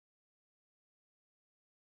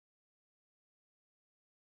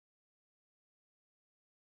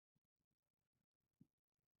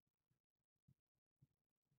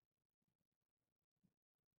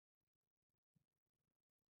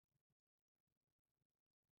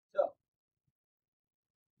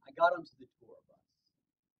I got onto the tour bus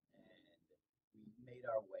and we made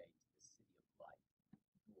our way to the city of light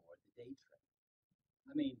for the day trip.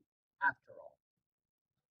 I mean, after all,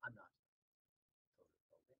 I'm not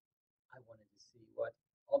photophobic. I wanted to see what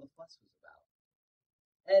all the fuss was about.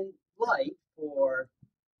 And light, for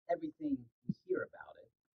everything we hear about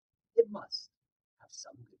it, it must have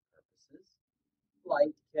some good purposes.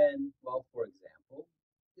 Light can, well, for example,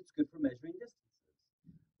 it's good for measuring distances,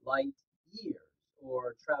 light years,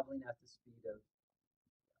 or traveling at the speed of,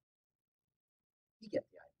 you get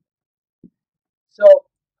the idea. So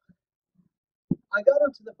I got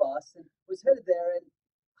onto the bus and was headed there, and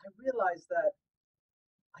I realized that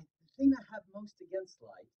the thing I have most against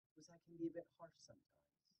light was I can be a bit harsh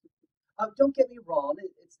sometimes. Don't get me wrong,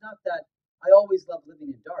 it's not that I always love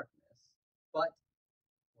living in darkness, but,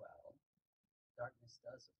 well, darkness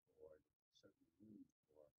does afford certain room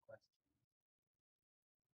for questions,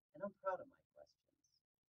 and I'm proud of my questions.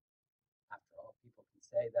 After all, people can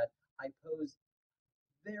say that I pose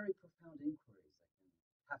very profound inquiries that can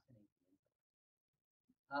caffeinate the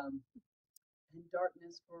intellect. And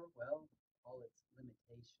darkness, for, well, all its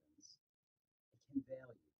limitations, it can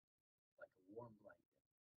veil you like a warm blanket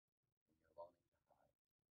when you're longing to hide.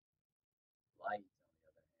 Light, on the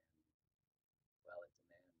other hand, well, it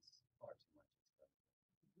demands far too much exposure.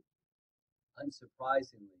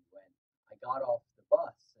 Unsurprisingly, when I got off the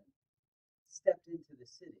bus and stepped into the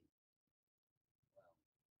city, well,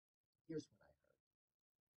 here's what I heard.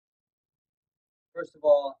 First of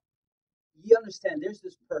all, you understand there's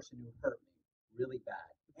this person who hurt me really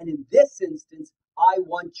bad. And in this instance, I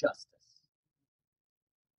want justice.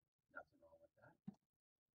 Nothing wrong with that.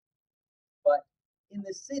 But in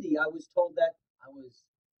the city, I was told that I was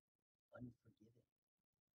unforgiving.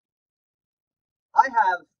 I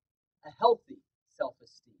have a healthy self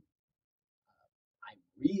esteem. I'm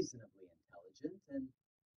reasonably intelligent, and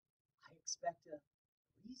I expect a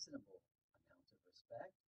reasonable amount of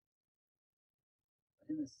respect. But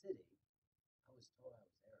in the city, I was told I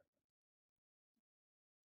was arrogant.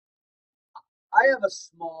 I have a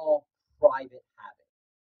small private habit.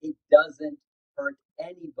 It doesn't hurt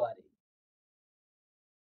anybody.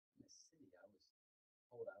 In the city, I was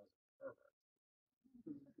told I was a pervert.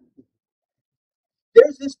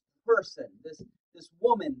 There's this person, this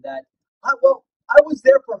woman that I was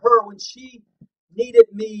there for her when she needed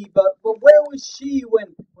me, but where was she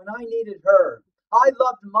when I needed her? I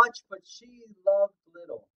loved much, but she loved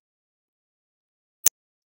little.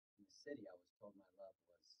 In the city, I was told my love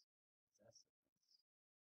was possessiveness.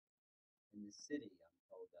 In the city, I'm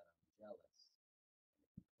told that I'm jealous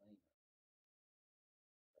and a complainer.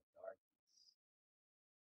 But darkness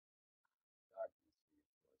reassures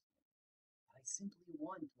me. I simply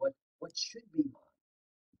want what should be mine.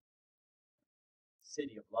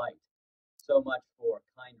 City of light. So much for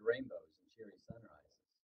kind rainbows and cheery sunrises.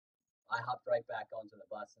 I hopped right back onto the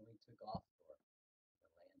bus and we took off for the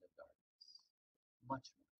land of darkness.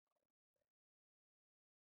 Much more.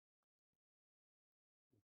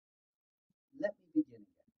 Let me begin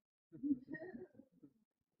again.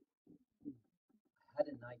 I had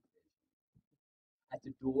a night vision. At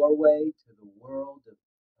the doorway to the world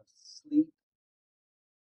of sleep,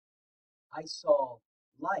 I saw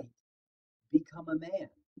light become a man.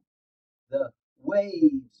 The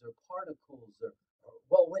waves or particles or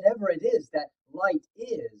well, whatever it is that light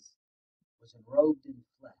is, was enrobed in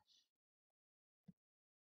flesh.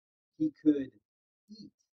 He could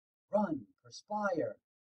eat, run, perspire,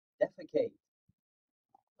 defecate.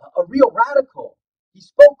 A real radical. He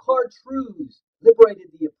spoke hard truths,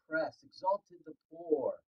 liberated the oppressed, exalted the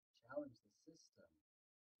poor, challenged the system.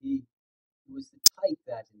 He was the type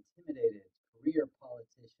that intimidated career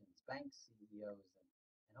politicians, bank CEOs,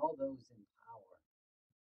 and all those in power.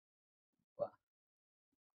 Well,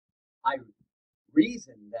 I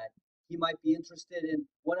reasoned that he might be interested in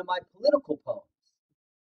one of my political poems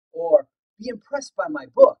or be impressed by my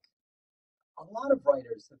book. A lot of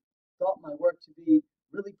writers have thought my work to be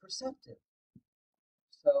really perceptive.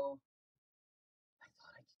 So I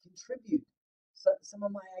thought I could contribute some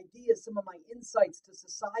of my ideas, some of my insights to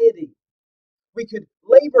society. We could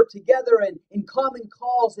labor together in common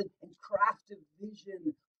cause and craft a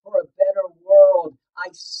vision for a better world. I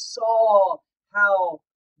saw how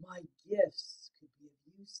my gifts could be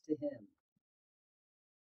of use to him.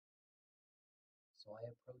 So I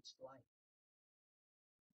approached life.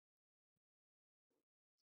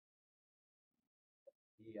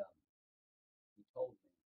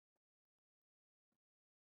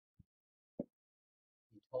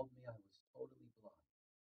 He told me, I was totally blind.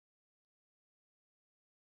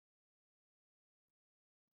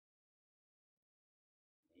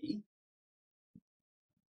 Me?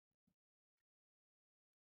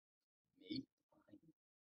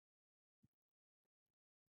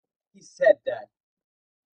 He said that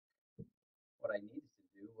what I needed to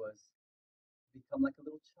do was become like a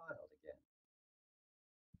little child again.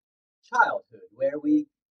 Childhood, where we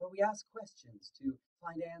ask questions to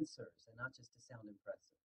find answers and not just to sound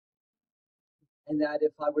impressive. And that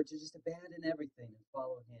if I were to just abandon everything and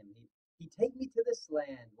follow him, he'd take me to this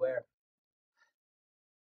land where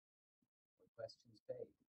questions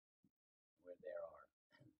fade, where there are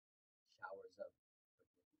showers of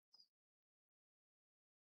forgiveness.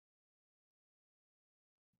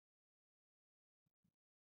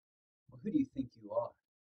 Well, who do you think you are?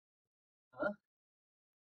 Huh?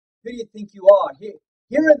 Who do you think you are?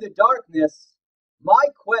 Here in the darkness, my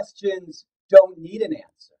questions don't need an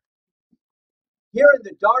answer. Here in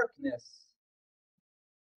the darkness,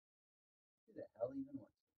 who the hell even